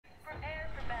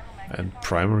And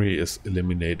primary is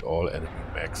eliminate all enemy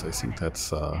mechs. I think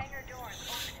that's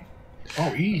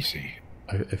Oh, easy.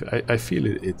 I feel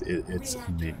it's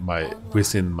in my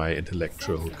within my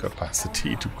intellectual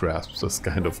capacity to grasp this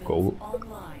kind of goal.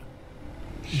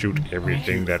 Shoot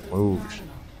everything that moves.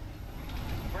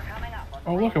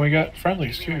 Oh, look, and we got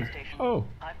friendlies too. Oh.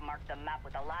 I've marked the map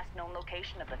with the last known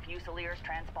location of the Fusiliers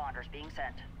transponders being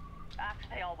sent. After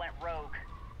they all went rogue,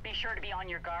 be sure to be on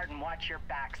your guard and watch your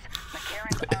backs.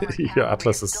 Your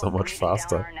Atlas is so much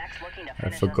faster. I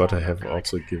forgot I have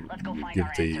also give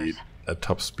the a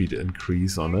top speed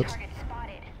increase on it.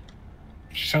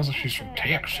 She sounds like she's from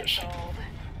Texas.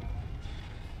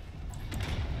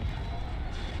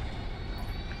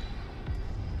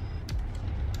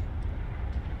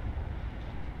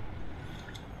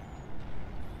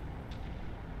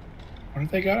 What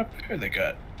have they got up there? They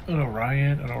got an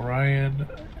Orion,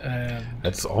 and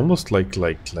it's almost like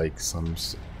some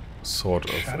sort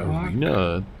of Shadowlock?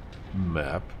 arena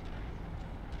map.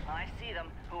 I see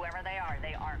them. Whoever they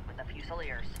aren't with the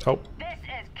Fusiliers. Oh. This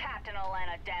is Captain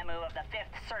Elena Damu of the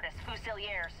 5th Certus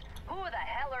Fusiliers. Who the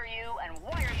hell are you, and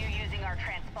why are you using our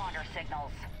transponder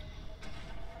signals?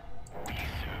 We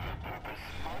serve a purpose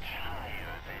much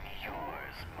higher than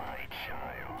yours, my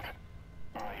child.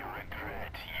 I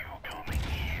regret you coming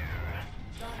here.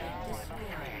 Now I'm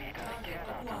afraid I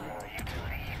cannot allow you to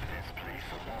leave this place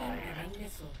alive.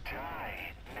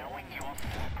 Die, knowing your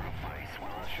sacrifice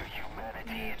will usher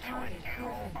humanity into a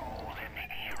new golden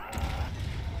era.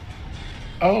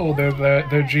 oh, they're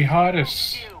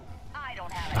jihadists.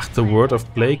 Ach, the Word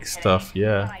of Blake stuff,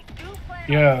 yeah.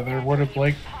 Yeah, they're Word of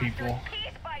Blake people.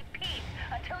 Piece by piece,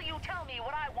 until you tell me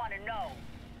what I want to know.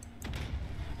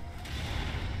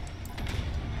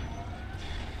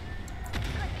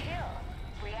 Good kill.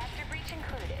 Reactor breach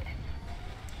included.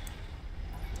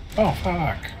 Oh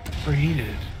fuck,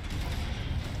 preheated.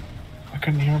 I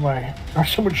couldn't hear my.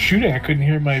 There's so much shooting. I couldn't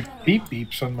hear my beep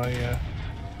beeps on my.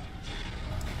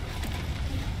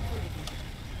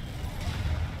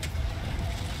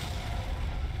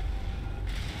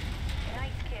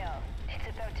 Nice kill. It's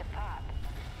about to pop.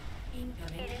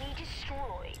 Enemy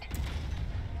destroyed.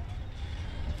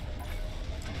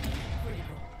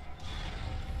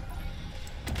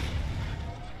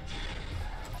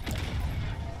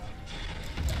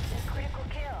 Critical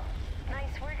kill.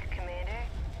 Nice work, Commander.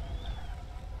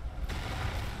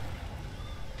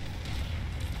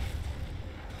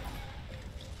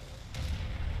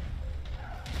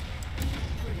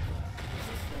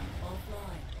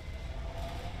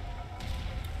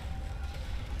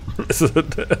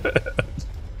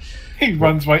 He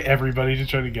runs by everybody to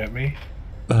try to get me.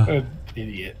 An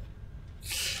idiot.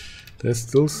 There's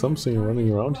still something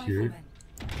running around here.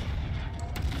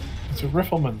 It's a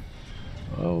rifleman.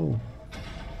 Oh.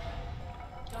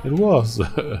 It was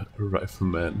a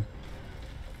rifleman.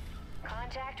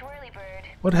 Contact Whirlybird.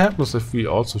 What happens if we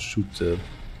also shoot the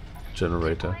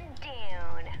generator? One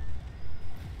down.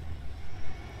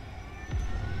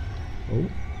 Oh.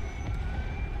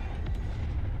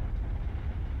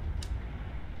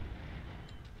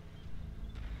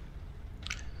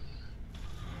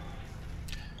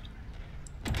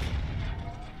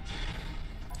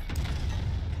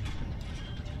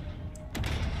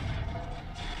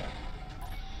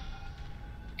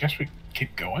 Guess we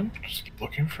keep going. Just keep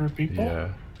looking for people. Yeah.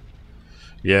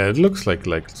 Yeah, it looks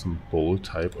like some bowl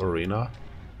type arena.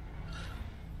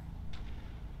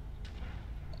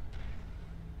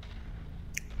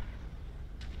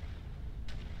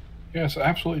 Yeah, it's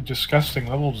absolutely disgusting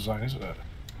level design, isn't it?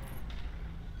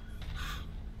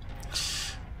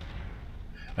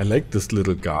 I like this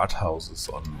little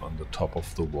guardhouses on the top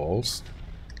of the walls.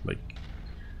 Like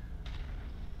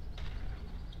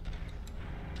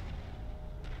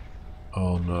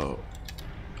oh no.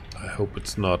 I hope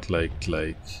it's not like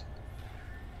the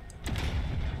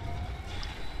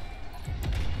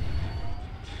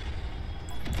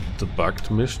bugged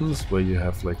missions where you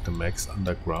have like the mechs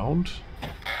underground.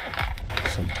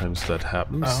 Sometimes that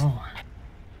happens. Oh.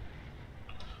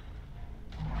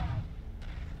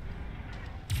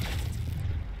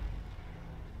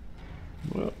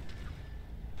 Well,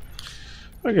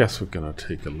 I guess we're gonna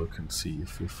take a look and see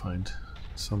if we find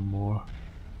some more.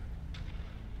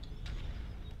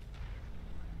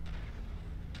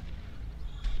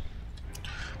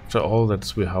 After all,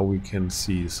 that's how we can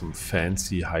see some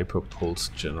fancy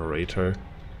hyperpulse generator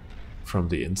from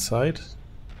the inside.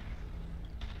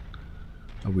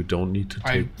 And we don't need to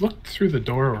take... I looked through the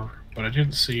door, but I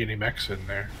didn't see any mechs in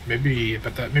there. Maybe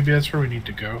that's where we need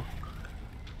to go.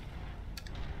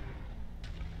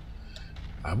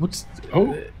 I would...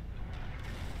 Oh!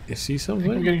 You see I think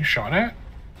something? I'm getting shot at.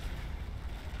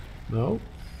 No?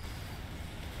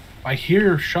 I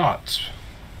hear shots.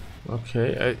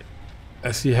 Okay,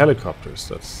 I see helicopters.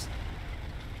 That's...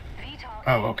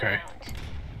 Oh, okay.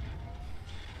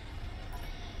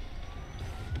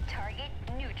 Target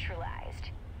neutralized.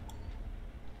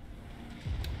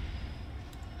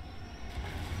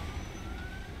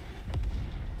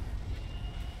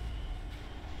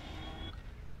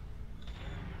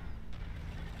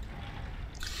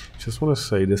 Just want to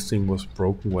say this thing was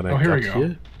broken when I here we got go.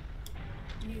 here.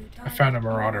 I found a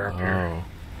marauder up here. Oh.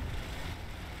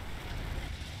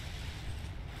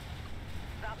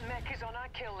 That mech is on our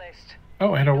kill list.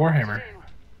 Oh, and a warhammer.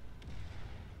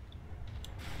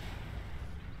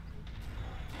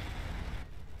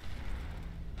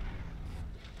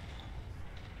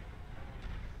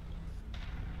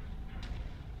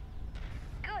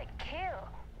 Good kill.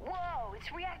 Whoa,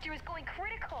 its reactor is going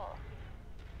critical.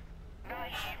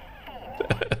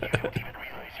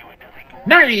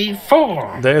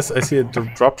 94. There's, I see a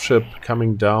dropship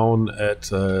coming down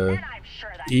at And I'm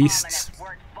sure that east, ominous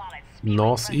word vomit spewing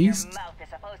northeast, from your mouth is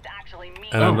supposed to actually mean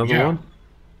and Oh, another yeah. one.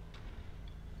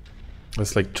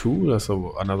 There's like two. There's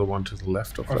another one to the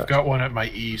left of I've that. got one at my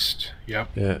east. Yep.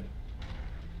 Yeah.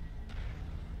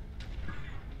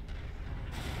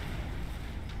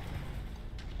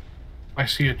 I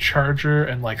see a charger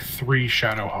and like 3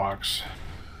 Shadowhawks.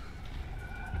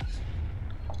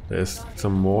 There's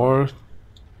some more.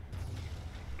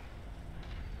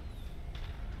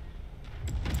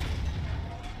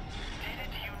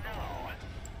 Didn't you know?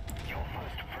 Your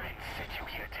first friend sent you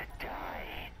here to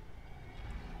die.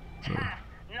 Ha,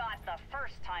 not the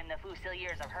first time the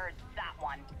Fusiliers have heard that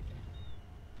one.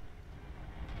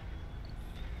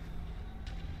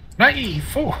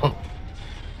 94.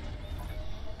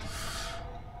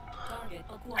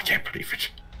 I can't believe it.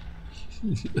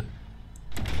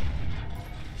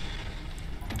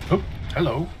 Oh,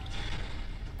 hello.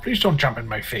 Please don't jump in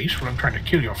my face when I'm trying to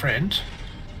kill your friends.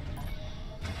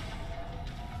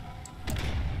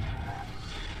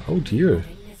 Oh dear.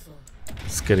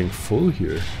 It's getting full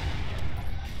here.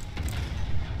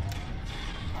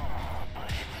 But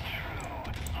it's true.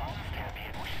 Honest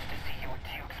Champion wishes to see your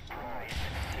Duke's prize,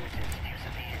 Certus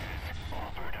Fusiliers,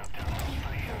 offered up to us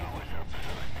for you as a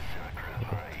blood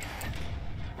sacrifice.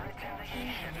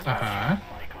 Retaliation. Uh-huh.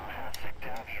 Michael has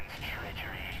Octavian's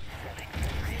treachery, selling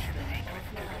Federation secrets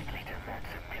directly to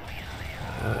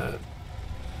Maximilian.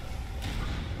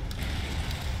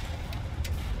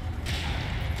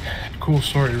 Cool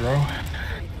story, Ro.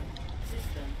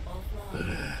 I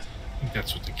think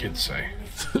that's what the kids say.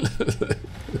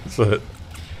 But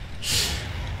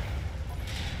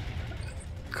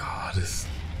God, it's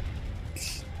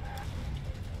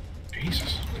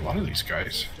Jesus, a lot of these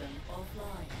guys.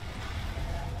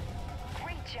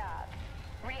 Great job.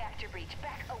 Reactor breach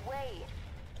back away.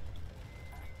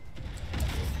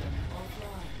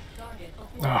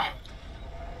 Ah,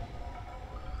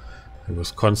 I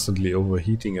was constantly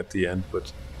overheating at the end,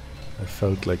 but I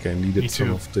felt like I needed Me some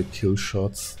too. of the kill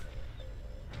shots.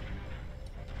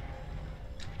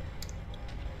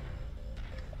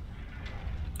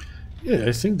 Yeah,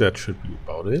 I think that should be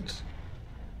about it.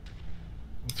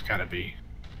 it's gotta be.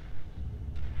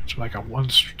 It's like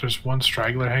there's one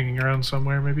straggler hanging around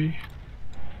somewhere, maybe.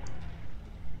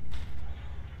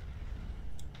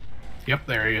 Yep,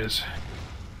 there he is.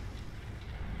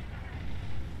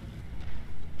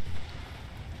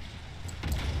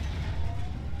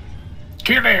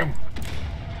 Kill him!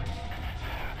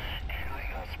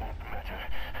 Killing us won't matter.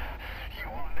 You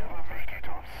will never make it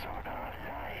on Sarna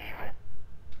alive.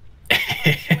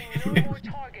 No more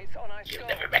targets on our scope.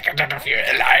 Never make it out of here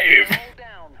alive! Hold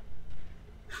down.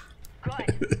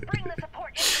 Good. Bring the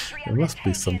support infantry There must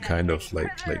be some kind of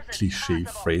like cliche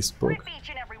phrase book. Rip each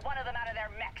and every one of them out of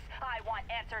their mechs. I want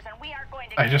answers, and we aren't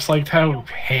going to I just liked how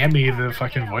hammy the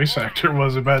fucking voice actor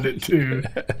was about it too.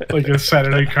 Like a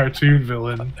Saturday cartoon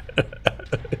villain.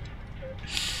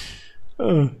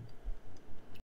 Oh,